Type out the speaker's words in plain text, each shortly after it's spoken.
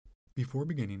Before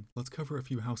beginning, let's cover a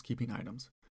few housekeeping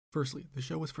items. Firstly, the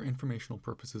show is for informational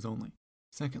purposes only.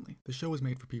 Secondly, the show is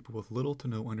made for people with little to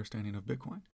no understanding of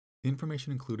Bitcoin. The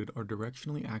information included are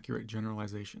directionally accurate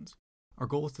generalizations. Our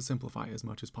goal is to simplify as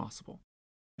much as possible.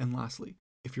 And lastly,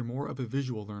 if you're more of a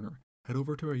visual learner, head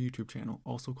over to our YouTube channel,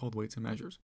 also called Weights and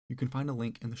Measures. You can find a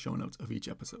link in the show notes of each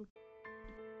episode.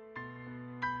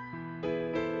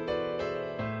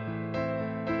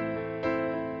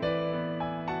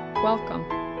 Welcome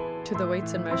to the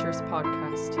Weights and Measures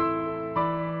podcast.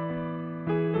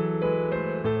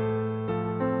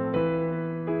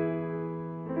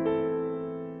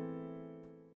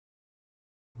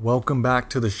 Welcome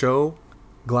back to the show.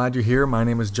 Glad you're here. My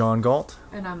name is John Galt.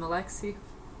 And I'm Alexi.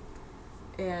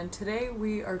 And today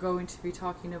we are going to be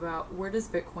talking about, where does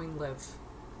Bitcoin live?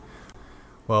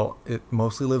 Well, it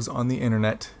mostly lives on the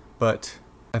internet, but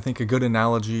I think a good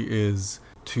analogy is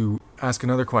to ask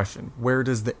another question. Where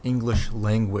does the English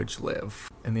language live?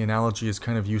 And the analogy is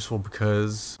kind of useful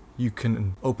because you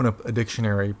can open up a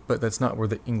dictionary, but that's not where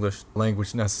the English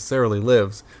language necessarily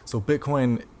lives. So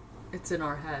Bitcoin... It's in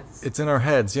our heads. It's in our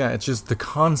heads, yeah. It's just the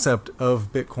concept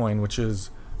of Bitcoin, which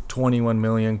is 21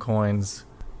 million coins,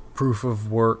 proof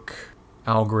of work,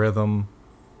 algorithm,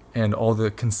 and all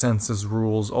the consensus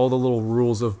rules, all the little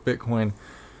rules of Bitcoin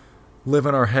live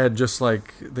in our head just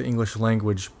like the English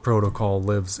language protocol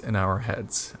lives in our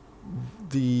heads.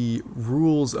 The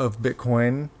rules of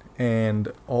Bitcoin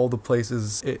and all the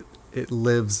places it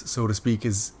lives, so to speak,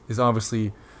 is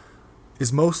mostly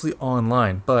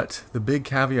online. But the big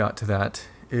caveat to that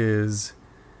is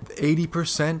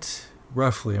 80%,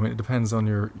 roughly, I mean, it depends on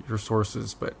your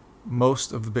sources, but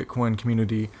most of the Bitcoin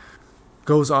community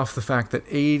goes off the fact that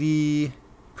 80%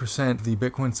 of the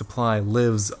Bitcoin supply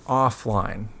lives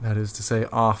offline, that is to say,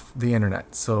 off the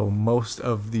internet. So most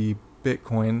of the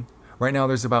Bitcoin, right now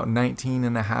there's about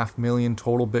 19.5 million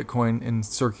total Bitcoin in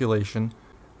circulation.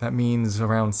 That means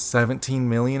around 17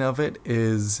 million of it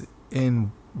is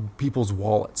in people's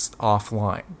wallets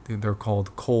offline. They're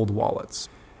called cold wallets.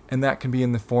 And that can be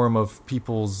in the form of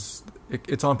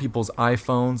it's on people's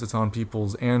iPhones, it's on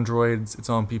people's Androids, it's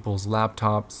on people's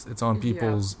laptops, it's on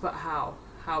people's... Yeah, but how?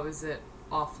 How is it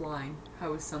offline?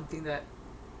 How is something that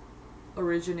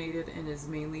originated and is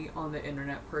mainly on the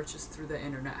internet, purchased through the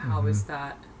internet, how is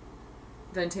that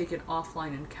then taken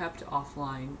offline and kept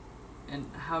offline? And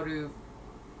how do...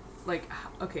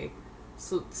 okay,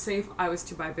 so say if I was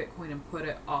to buy Bitcoin and put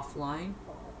it offline,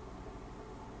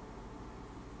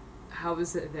 how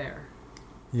is it there?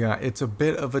 Yeah, it's a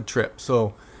bit of a trip.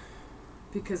 So,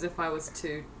 because if I was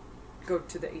to go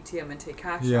to the ATM and take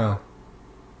cash out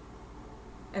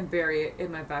and bury it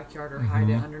in my backyard or hide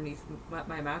it underneath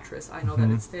my mattress, I know that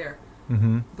it's there.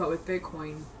 But with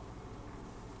Bitcoin,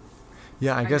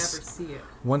 I guess never see it.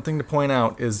 One thing to point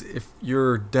out is if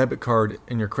your debit card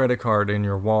and your credit card and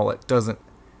your wallet doesn't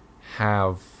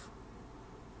have,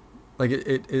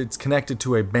 it's connected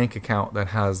to a bank account that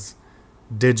has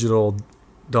digital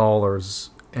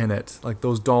dollars in it. Like,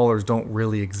 those dollars don't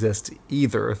really exist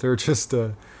either. They're just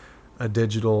a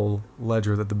digital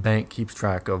ledger that the bank keeps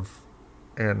track of.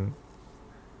 And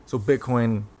so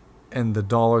Bitcoin and the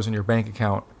dollars in your bank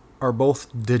account are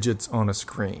both digits on a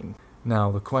screen.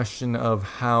 Now, the question of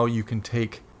how you can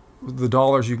take the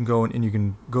dollars, you can go and you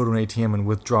can go to an ATM and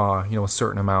withdraw, a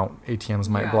certain amount. ATMs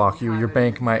might block you. Your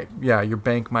bank might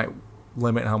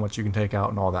limit how much you can take out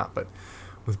and all that. But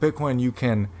with Bitcoin, you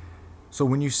can. So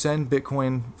when you send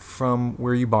Bitcoin from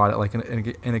where you bought it, like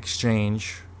an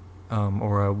exchange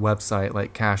or a website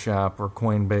like Cash App or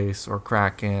Coinbase or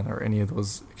Kraken or any of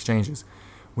those exchanges,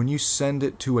 when you send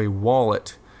it to a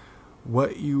wallet,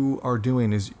 what you are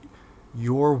doing is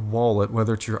your wallet,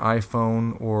 whether it's your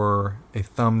iPhone or a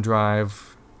thumb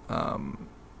drive,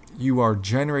 you are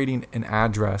generating an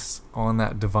address on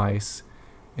that device,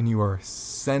 and you are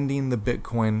sending the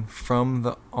Bitcoin from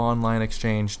the online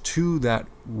exchange to that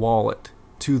wallet,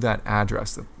 to that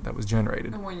address that was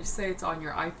generated. And when you say it's on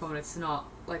your iPhone, it's not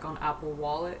like on Apple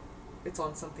Wallet, it's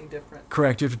on something different.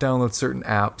 Correct. You have to download certain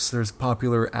apps. There's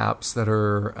popular apps that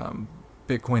are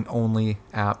Bitcoin-only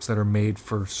apps that are made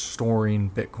for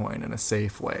storing Bitcoin in a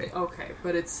safe way. Okay,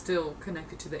 but it's still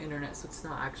connected to the internet, so it's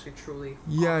not actually truly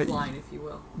offline, if you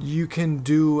will. You can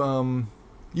do it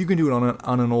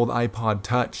on an old iPod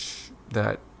Touch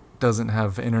that doesn't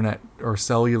have internet or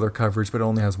cellular coverage, but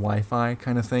only has Wi-Fi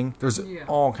kind of thing. There's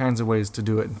all kinds of ways to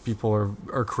do it, and people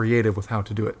are creative with how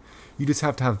to do it. You just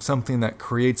have to have something that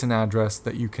creates an address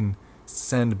that you can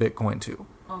send Bitcoin to.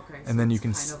 Okay. And then you it's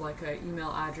can kind of like an email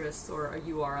address or a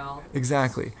URL.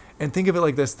 Exactly. And think of it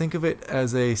like this. Think of it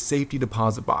as a safety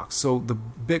deposit box. So the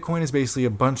Bitcoin is basically a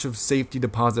bunch of safety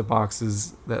deposit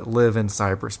boxes that live in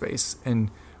cyberspace.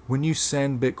 And when you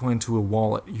send Bitcoin to a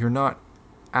wallet, you're not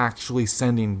actually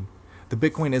sending, the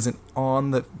Bitcoin isn't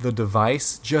on the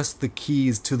device, just the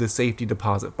keys to the safety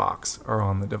deposit box are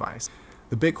on the device.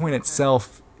 The Bitcoin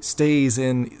itself stays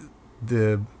in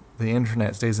the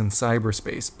internet, stays in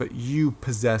cyberspace, but you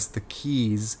possess the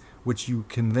keys, which you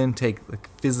can then take like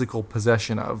physical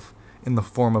possession of in the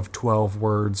form of 12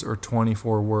 words or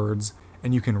 24 words,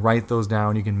 and you can write those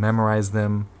down, you can memorize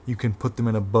them, you can put them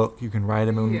in a book, you can write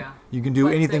them in, you can do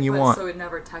anything you want. So it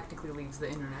never technically leaves the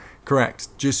internet. Correct.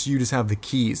 You just have the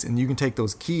keys, and you can take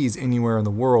those keys anywhere in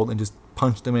the world and just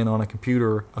punch them in on a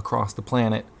computer across the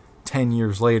planet 10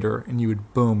 years later, and you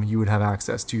would have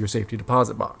access to your safety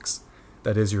deposit box.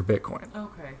 That is your Bitcoin.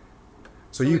 Okay.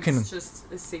 So you can... It's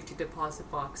just a safety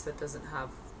deposit box that doesn't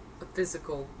have a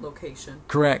physical location.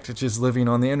 Correct. It's just living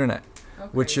on the internet,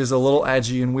 which is a little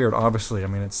edgy and weird, obviously. I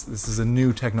mean, this is a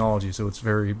new technology, so it's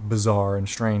very bizarre and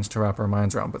strange to wrap our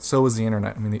minds around. But so is the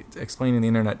internet. I mean, explaining the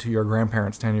internet to your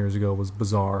grandparents 10 years ago was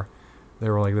bizarre. They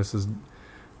were like,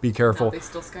 be careful. Now they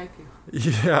still Skype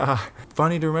you. Yeah.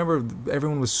 Funny to remember,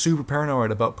 everyone was super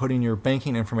paranoid about putting your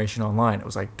banking information online. It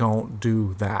was like, don't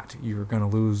do that. You're going to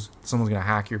lose, someone's going to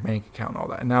hack your bank account and all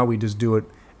that. And now we just do it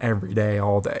every day,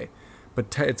 all day.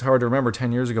 But it's hard to remember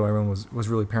 10 years ago, everyone was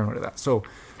really paranoid of that. So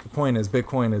the point is,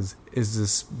 Bitcoin is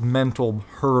this mental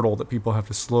hurdle that people have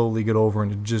to slowly get over,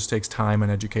 and it just takes time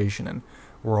and education, and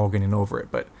we're all getting over it.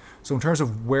 But so in terms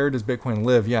of where does Bitcoin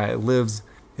live? Yeah, it lives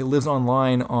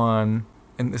online on...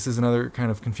 And this is another kind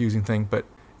of confusing thing, but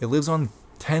it lives on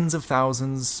tens of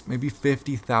thousands, maybe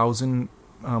 50,000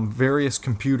 various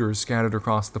computers scattered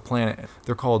across the planet.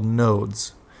 They're called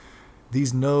nodes.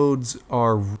 These nodes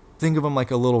are, think of them like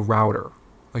a little router,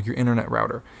 like your internet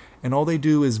router. And all they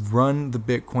do is run the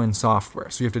Bitcoin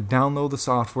software. So you have to download the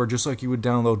software just like you would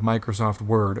download Microsoft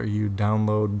Word, or you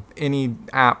download any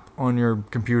app on your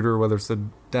computer, whether it's a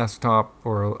desktop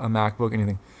or a MacBook,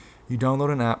 anything. You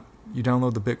download an app, you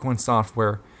download the Bitcoin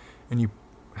software, and you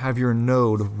have your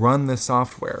node run this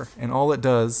software, and all it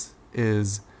does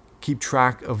is keep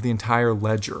track of the entire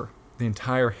ledger, the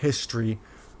entire history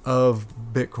of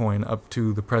Bitcoin up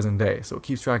to the present day. So it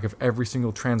keeps track of every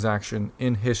single transaction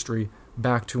in history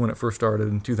back to when it first started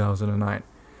in 2009,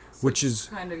 So which it's is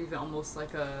kind of even almost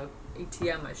like a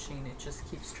ATM machine. It just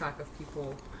keeps track of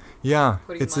people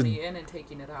putting it's money in and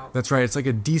taking it out. That's right. It's like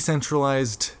a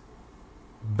decentralized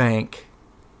bank,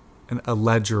 a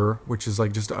ledger, which is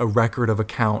like just a record of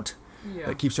account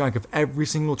that keeps track of every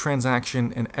single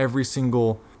transaction and every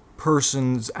single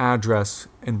person's address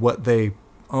and what they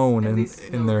own, and these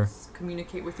in their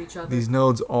communicate with each other. These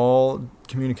nodes all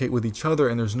communicate with each other,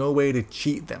 and there's no way to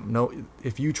cheat them. No,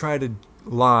 if you try to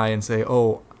lie and say,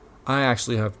 "Oh, I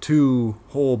actually have 2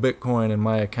 whole Bitcoin in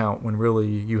my account," when really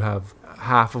you have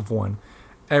half of one,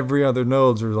 every other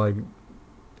nodes are like,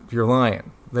 "You're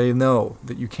lying." They know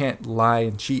that you can't lie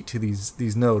and cheat to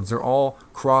these nodes. They're all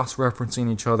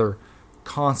cross-referencing each other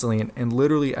constantly, and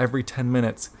literally every 10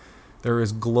 minutes there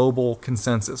is global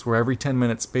consensus where every 10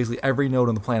 minutes, basically every node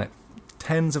on the planet,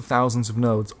 tens of thousands of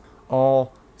nodes,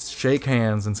 all shake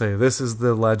hands and say, "This is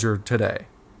the ledger today.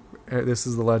 This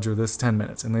is the ledger this 10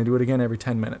 minutes." And they do it again every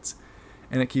 10 minutes.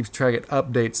 And it keeps track, it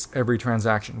updates every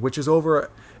transaction, which is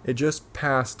it just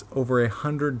passed over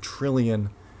 100 trillion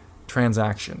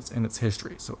transactions in its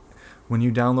history. So when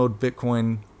you download the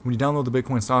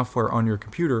Bitcoin software on your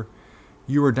computer,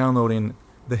 you are downloading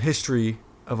the history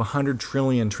of 100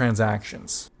 trillion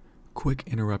transactions. Quick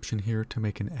interruption here to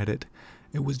make an edit.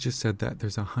 It was just said that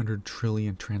there's 100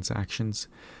 trillion transactions.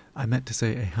 I meant to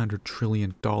say $100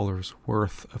 trillion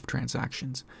worth of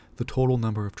transactions. The total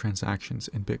number of transactions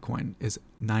in Bitcoin is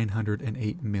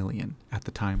 908 million at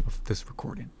the time of this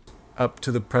recording. Up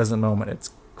to the present moment,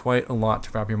 it's quite a lot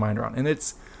to wrap your mind around. And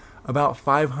it's about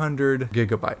 500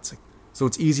 gigabytes. So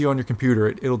it's easy on your computer.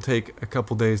 It'll take a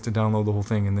couple days to download the whole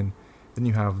thing, and then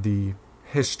you have the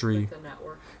history. The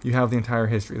network. You have the entire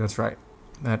history. That's right.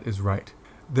 That is right.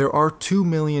 There are 2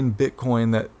 million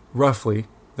Bitcoin that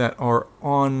are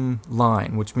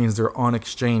online, which means they're on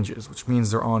exchanges, which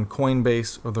means they're on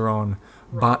Coinbase, or they're on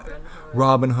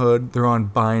Robinhood, they're on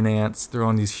Binance, they're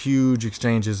on these huge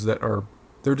exchanges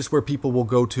they're just where people will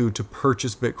go to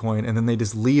purchase Bitcoin, and then they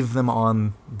just leave them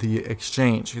on the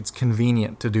exchange. It's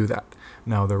convenient to do that.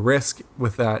 Now, the risk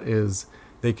with that is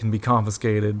they can be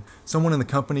confiscated. Someone in the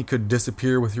company could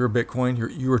disappear with your Bitcoin.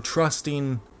 You are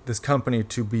trusting this company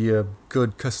to be a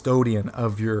good custodian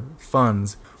of your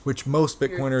funds, which most You're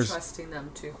Bitcoiners, trusting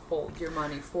them to hold your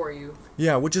money for you.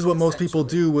 yeah, which is what most people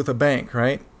Essentially. do with a bank,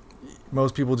 right?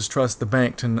 Most people just trust the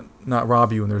bank to not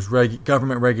rob you, and there's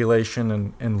government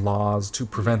regulation and laws to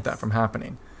prevent that Yes. from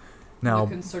happening. The Now,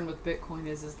 concern with Bitcoin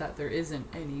is that there isn't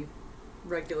any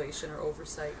regulation or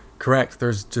oversight. correct,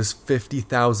 there's just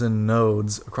 50,000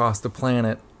 nodes across the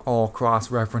planet, all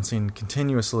cross-referencing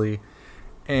continuously,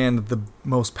 and the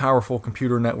most powerful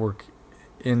computer network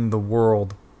in the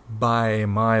world by a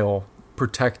mile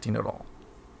protecting it all.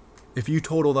 If you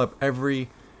totaled up every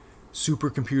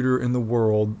supercomputer in the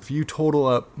world, if you total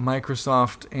up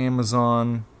Microsoft,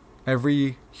 Amazon,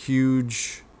 every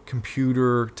huge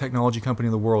computer technology company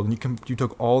in the world, and you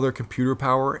took all their computer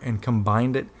power and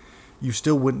combined it, you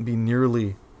still wouldn't be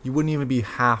you wouldn't even be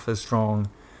half as strong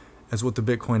as what the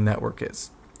Bitcoin network is.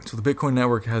 So the Bitcoin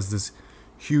network has this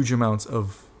huge amounts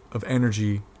of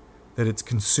energy that it's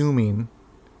consuming,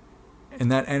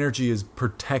 and that energy is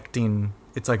protecting,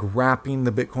 it's like wrapping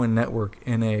the Bitcoin network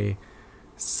in a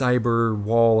cyber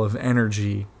wall of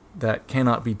energy that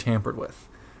cannot be tampered with.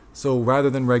 So rather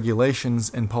than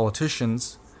regulations and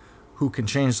politicians who can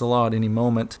change the law at any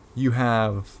moment, you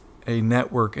have a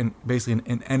network, and basically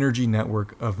an energy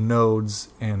network of nodes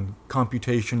and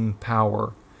computation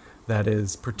power that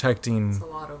is protecting. It's a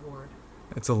lot of work.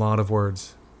 It's a lot of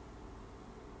words.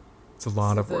 It's a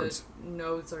lot So of words. The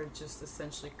nodes are just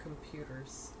essentially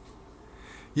computers.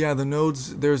 Yeah, the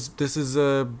nodes. This is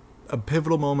a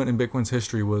pivotal moment in Bitcoin's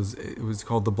history. It was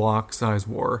called the block size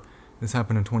war. This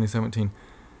happened in 2017.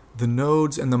 The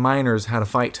nodes and the miners had a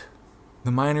fight.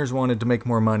 The miners wanted to make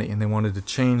more money, and they wanted to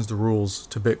change the rules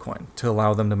to Bitcoin to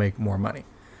allow them to make more money.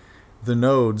 The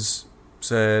nodes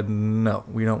said, no,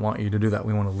 we don't want you to do that.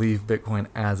 We want to leave Bitcoin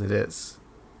as it is.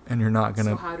 And you're not going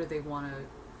to... So how do they want to...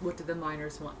 What do the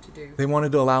miners want to do? They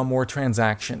wanted to allow more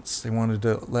transactions. They wanted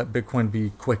to let Bitcoin be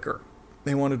quicker.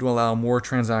 They wanted to allow more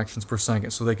transactions per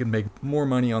second so they could make more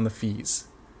money on the fees.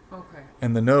 Okay.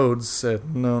 And the nodes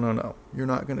said, no, you're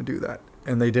not going to do that.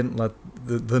 And they didn't let...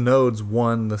 The nodes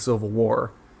won the Civil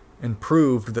War and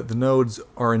proved that the nodes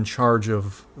are in charge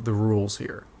of the rules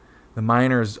here. The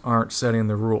miners aren't setting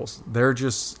the rules. They're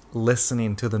just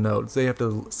listening to the nodes. They have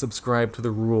to subscribe to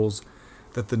the rules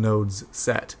that the nodes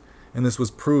set. And this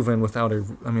was proven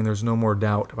there's no more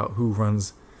doubt about who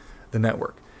runs the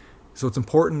network. So it's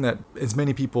important that as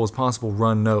many people as possible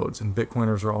run nodes, and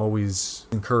Bitcoiners are always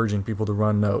encouraging people to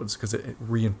run nodes because it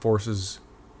reinforces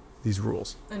these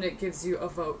rules. And it gives you a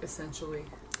vote, essentially.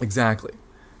 Exactly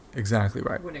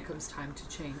right. When it comes time to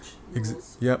change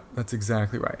rules. Yep, that's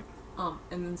exactly right.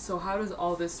 And then so how does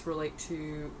all this relate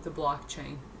to the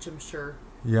blockchain, which I'm sure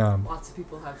Yeah. lots of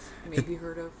people have maybe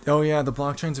heard of? Oh yeah, the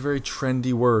blockchain's a very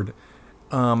trendy word.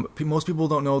 Most people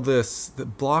don't know this. The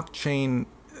blockchain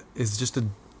is just a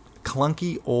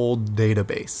clunky old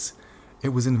database. It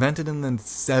was invented in the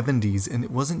 70s and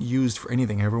it wasn't used for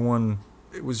anything.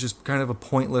 It was just kind of a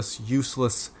pointless,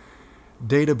 useless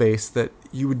database that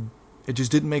it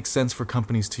just didn't make sense for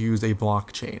companies to use a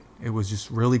blockchain. It was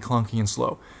just really clunky and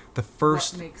slow.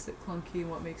 What makes it clunky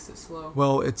and what makes it slow?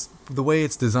 Well, it's the way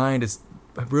it's designed. It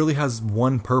really has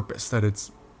one purpose that it's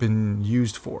been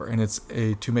used for, and it's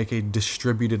to make a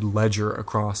distributed ledger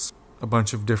across a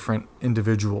bunch of different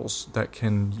individuals that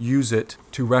can use it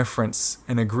to reference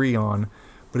and agree on.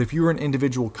 But if you're an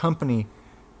individual company,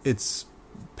 it's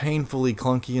painfully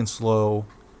clunky and slow,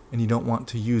 and you don't want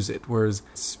to use it. Whereas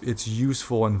it's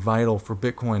useful and vital for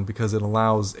Bitcoin because it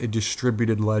allows a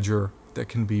distributed ledger that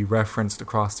can be referenced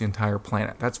across the entire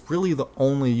planet. That's really the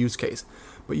only use case.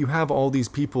 But you have all these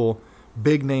people,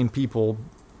 big name people,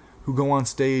 who go on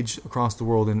stage across the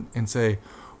world and say,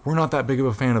 we're not that big of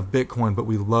a fan of Bitcoin, but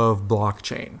we love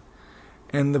blockchain.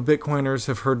 And the Bitcoiners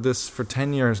have heard this for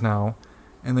 10 years now,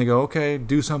 and they go, okay,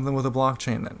 do something with a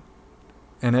blockchain then.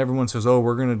 And everyone says, oh,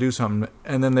 we're going to do something.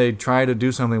 And then they try to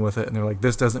do something with it, and they're like,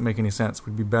 this doesn't make any sense.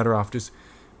 We'd be better off just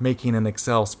making an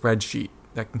Excel spreadsheet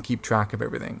that can keep track of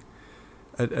everything.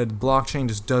 A blockchain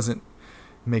just doesn't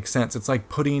make sense. It's like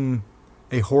putting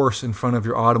a horse in front of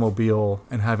your automobile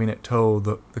and having it tow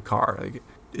the car. Like,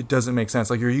 it doesn't make sense.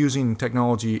 Like, you're using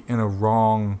technology in a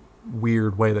wrong,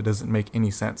 weird way that doesn't make any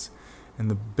sense.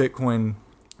 And the Bitcoin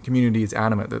community is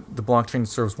adamant that the blockchain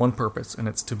serves one purpose, and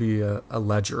it's to be a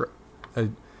ledger,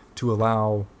 to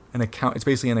allow an account. It's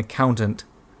basically an accountant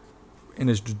in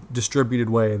a distributed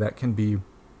way that can be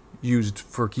used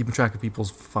for keeping track of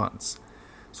people's funds.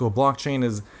 So a blockchain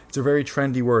it's a very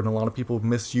trendy word, and a lot of people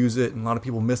misuse it, and a lot of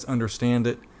people misunderstand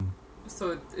it.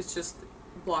 So it's just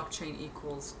blockchain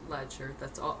equals ledger.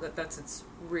 That's all. That's its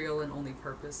real and only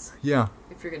purpose. Yeah,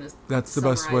 If you're gonna that's the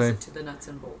best summarize way. it to the nuts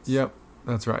and bolts. Yep,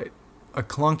 that's right. A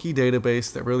clunky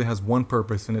database that really has one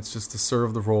purpose, and it's just to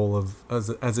serve the role of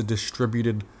as a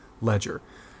distributed ledger.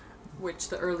 Which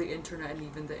the early internet and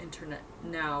even the internet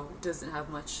now doesn't have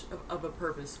much of a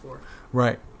purpose for.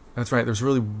 Right. That's right. There's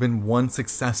really been one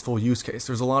successful use case.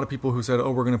 There's a lot of people who said,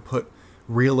 "Oh, we're going to put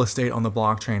real estate on the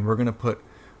blockchain. We're going to put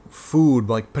food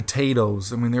like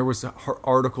potatoes." I mean, there was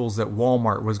articles that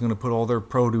Walmart was going to put all their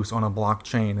produce on a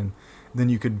blockchain, and then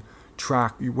you could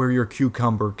track where your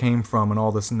cucumber came from and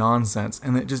all this nonsense.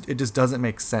 And it just doesn't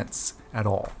make sense at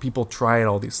all. People try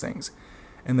all these things,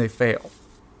 and they fail.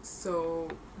 So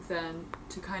then,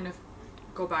 to kind of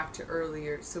go back to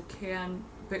earlier, so can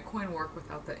Bitcoin work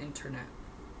without the internet?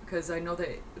 Because I know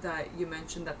that you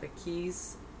mentioned that the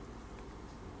keys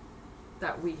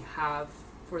that we have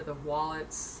for the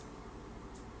wallets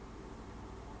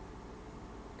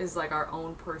is like our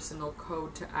own personal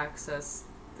code to access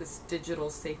this digital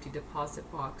safety deposit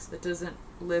box that doesn't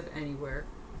live anywhere.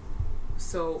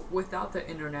 So without the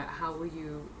internet, how will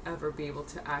you ever be able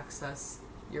to access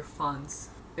your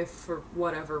funds if for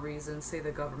whatever reason, say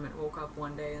the government woke up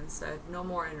one day and said, no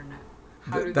more internet?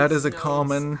 That is a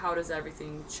common... How does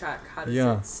everything check? How does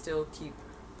it still keep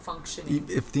functioning?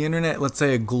 If the internet, let's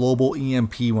say a global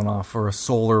EMP went off or a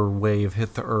solar wave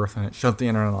hit the earth and it shut the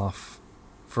internet off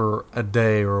for a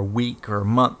day or a week or a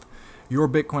month, your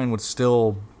Bitcoin would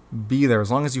still be there. As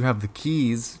long as you have the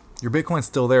keys, your Bitcoin's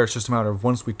still there. It's just a matter of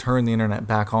once we turn the internet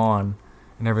back on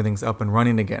and everything's up and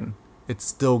running again, it's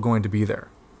still going to be there.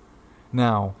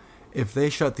 Now, if they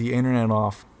shut the internet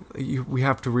off, we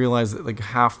have to realize that like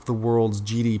half the world's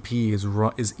GDP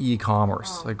is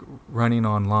e-commerce, like running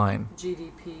online.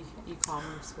 GDP,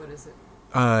 e-commerce, what is it?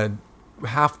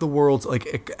 Half the world's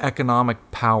like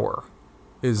economic power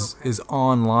is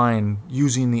online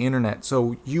using the internet.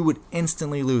 So you would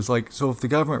instantly lose. Like, so if the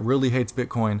government really hates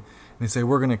Bitcoin and they say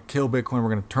we're going to kill Bitcoin, we're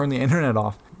going to turn the internet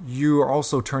off, you are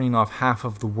also turning off half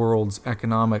of the world's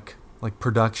economic like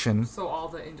production. So all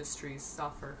the industries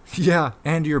suffer. Yeah,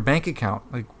 and your bank account.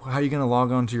 Like, how are you going to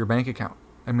log on to your bank account?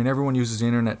 I mean, everyone uses the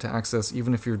internet to access,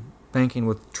 even if you're banking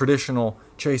with traditional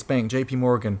Chase Bank, JP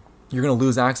Morgan, you're going to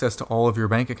lose access to all of your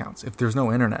bank accounts if there's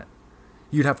no internet.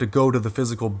 You'd have to go to the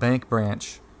physical bank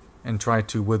branch and try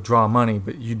to withdraw money,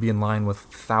 but you'd be in line with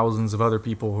thousands of other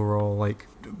people who are all like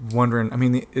wondering. I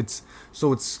mean, it's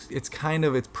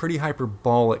pretty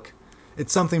hyperbolic.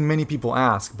 It's something many people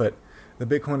ask, but the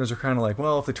Bitcoiners are kind of like,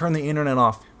 well, if they turn the internet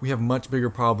off, we have much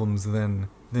bigger problems than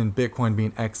Bitcoin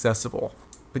being accessible.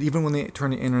 But even when they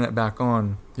turn the internet back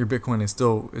on, your Bitcoin is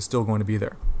still going to be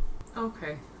there.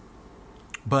 Okay.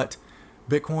 But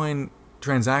Bitcoin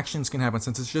transactions can happen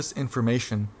since it's just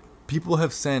information. People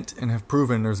have sent and have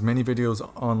proven, there's many videos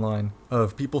online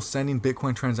of people sending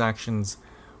Bitcoin transactions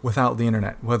without the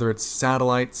internet, whether it's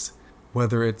satellites,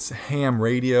 whether it's ham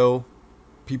radio.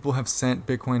 People have sent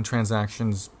Bitcoin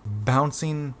transactions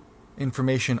bouncing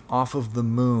information off of the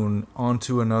moon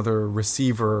onto another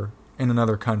receiver in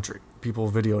another country.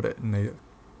 People videoed it, and they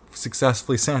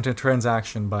successfully sent a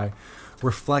transaction by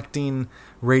reflecting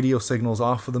radio signals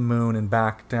off of the moon and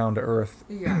back down to Earth.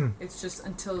 Yeah, it's just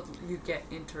until you get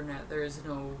internet, there is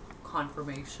no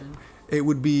confirmation. It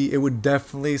would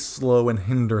definitely slow and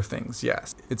hinder things,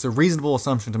 yes. It's a reasonable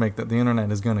assumption to make that the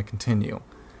internet is going to continue.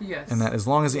 Yes. And that as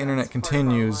long as the internet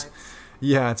continues,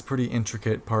 it's pretty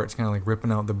intricate part. It's kind of like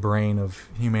ripping out the brain of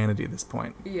humanity at this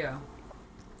point. Yeah.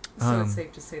 So it's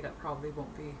safe to say that probably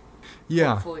won't be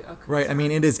hopefully a concern. Right. I mean,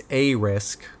 it is a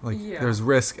risk. Like, there's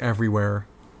risk everywhere.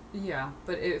 Yeah,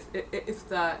 but if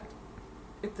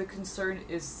the concern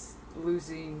is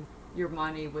losing your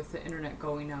money with the internet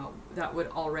going out, that would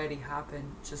already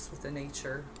happen just with the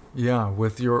nature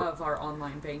of our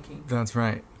online banking. That's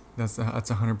right. That's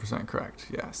 100%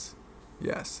 correct.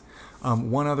 Yes.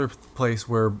 One other place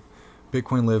where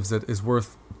Bitcoin lives that is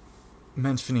worth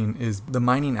mentioning is the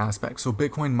mining aspect. So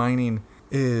Bitcoin mining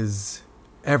is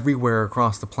everywhere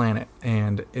across the planet,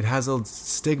 and it has a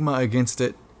stigma against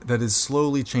it that is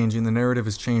slowly changing. The narrative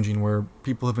is changing, where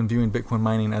people have been viewing Bitcoin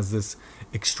mining as this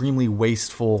extremely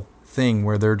wasteful thing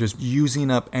where they're just using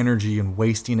up energy and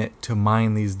wasting it to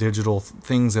mine these digital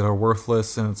things that are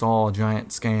worthless, and it's all a giant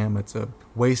scam. It's a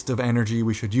waste of energy.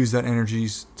 We should use that energy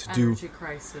to do... Energy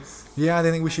crisis. Yeah,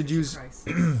 they think we should use...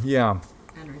 Yeah.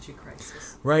 Energy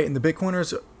crisis. Right, and the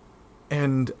Bitcoiners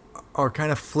are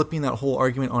kind of flipping that whole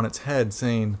argument on its head,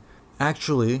 saying,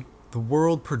 actually, the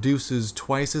world produces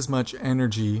twice as much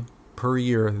energy per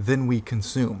year than we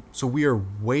consume. So we are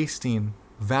wasting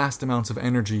vast amounts of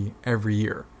energy every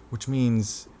year. which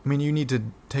means, you need to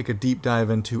take a deep dive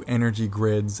into energy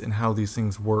grids and how these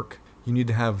things work. You need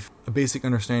to have a basic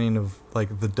understanding of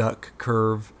like the duck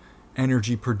curve,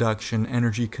 energy production,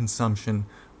 energy consumption.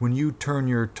 When you turn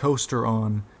your toaster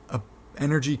on, a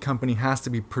energy company has to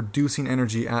be producing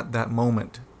energy at that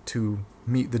moment to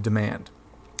meet the demand.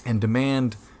 And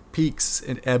demand peaks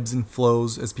and ebbs and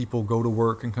flows as people go to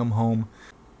work and come home.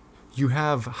 You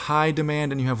have high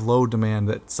demand and you have low demand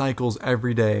that cycles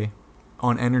every day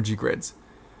on energy grids.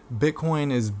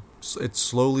 Bitcoin it's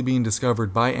slowly being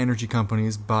discovered by energy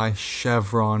companies, by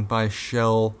Chevron, by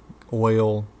Shell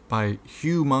Oil, by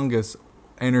humongous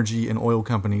energy and oil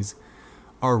companies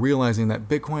are realizing that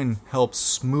Bitcoin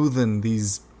helps smoothen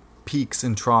these peaks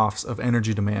and troughs of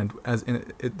energy demand.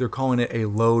 They're calling it a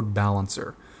load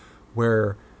balancer,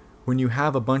 where when you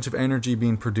have a bunch of energy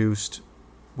being produced,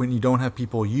 when you don't have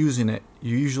people using it,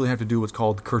 you usually have to do what's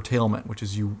called curtailment, which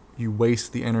is you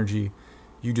waste the energy.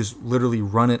 You just literally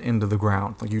run it into the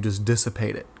ground. Like you just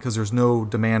dissipate it because there's no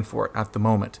demand for it at the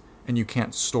moment and you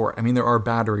can't store it. There are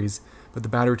batteries, but the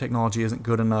battery technology isn't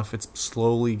good enough. It's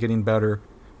slowly getting better.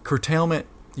 Curtailment,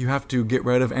 you have to get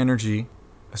rid of energy,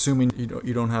 assuming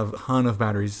you don't have a ton of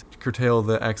batteries, to curtail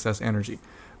the excess energy.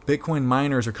 Bitcoin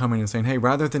miners are coming and saying, hey,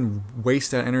 rather than waste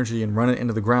that energy and run it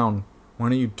into the ground, why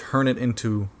don't you turn it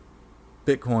into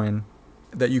Bitcoin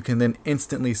that you can then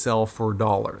instantly sell for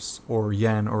dollars or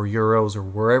yen or euros or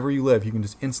wherever you live. You can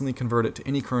just instantly convert it to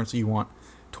any currency you want,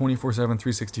 24/7,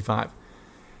 365.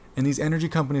 And these energy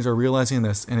companies are realizing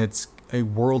this, and it's a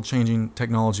world-changing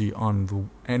technology on the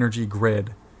energy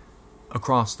grid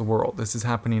across the world. This is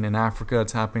happening in Africa,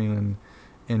 it's happening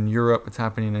in Europe, it's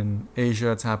happening in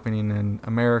Asia, it's happening in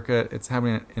America, it's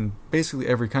happening in basically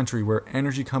every country where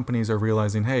energy companies are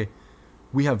realizing, hey,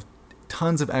 we have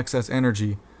tons of excess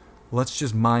energy. Let's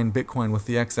just mine Bitcoin with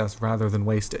the excess rather than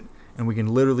waste it. And we can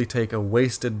literally take a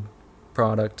wasted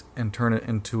product and turn it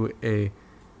into a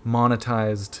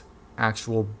monetized,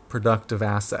 actual productive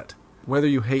asset. Whether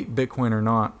you hate Bitcoin or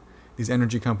not, these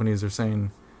energy companies are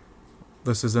saying,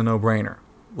 this is a no-brainer.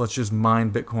 Let's just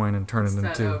mine Bitcoin and turn it into...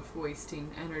 Instead of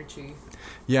wasting energy.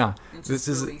 Yeah. And just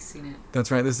releasing it.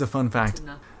 That's right. This is a fun fact.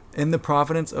 In the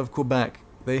province of Quebec,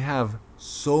 they have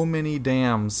so many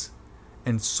dams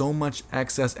and so much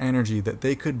excess energy that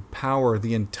they could power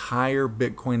the entire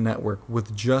Bitcoin network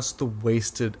with just the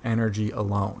wasted energy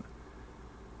alone.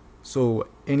 So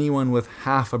anyone with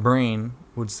half a brain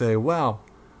would say, wow,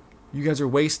 you guys are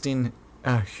wasting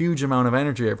a huge amount of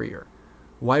energy every year.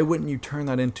 Why wouldn't you turn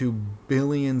that into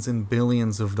billions and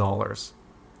billions of dollars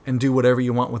and do whatever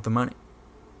you want with the money?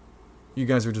 You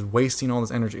guys are just wasting all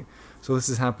this energy. So this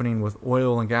is happening with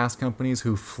oil and gas companies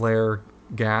who flare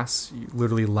gas,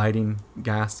 literally lighting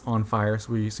gas on fire.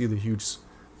 So where you see the huge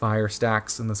fire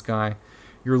stacks in the sky,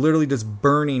 you're literally just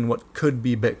burning what could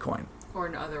be Bitcoin. Or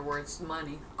in other words,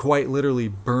 money. Quite literally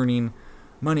burning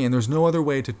money. And there's no other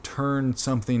way to turn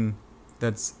something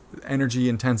that's energy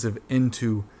intensive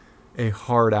into a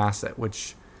hard asset,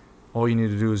 which all you need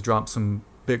to do is drop some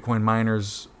Bitcoin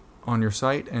miners on your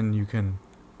site and you can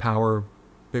power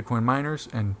Bitcoin miners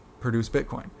and produce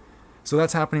Bitcoin. So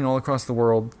that's happening all across the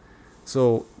world.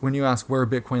 So when you ask where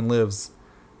Bitcoin lives,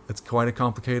 it's quite a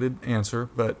complicated answer,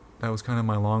 but that was kind of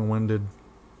my long-winded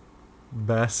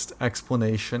best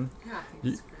explanation. Yeah, I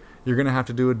think it's great. You're going to have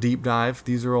to do a deep dive.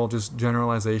 These are all just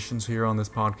generalizations here on this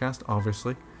podcast,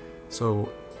 obviously. So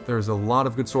there's a lot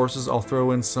of good sources. I'll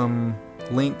throw in some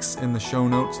links in the show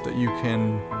notes that you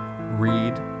can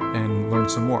read and learn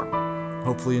some more.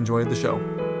 Hopefully you enjoyed the show.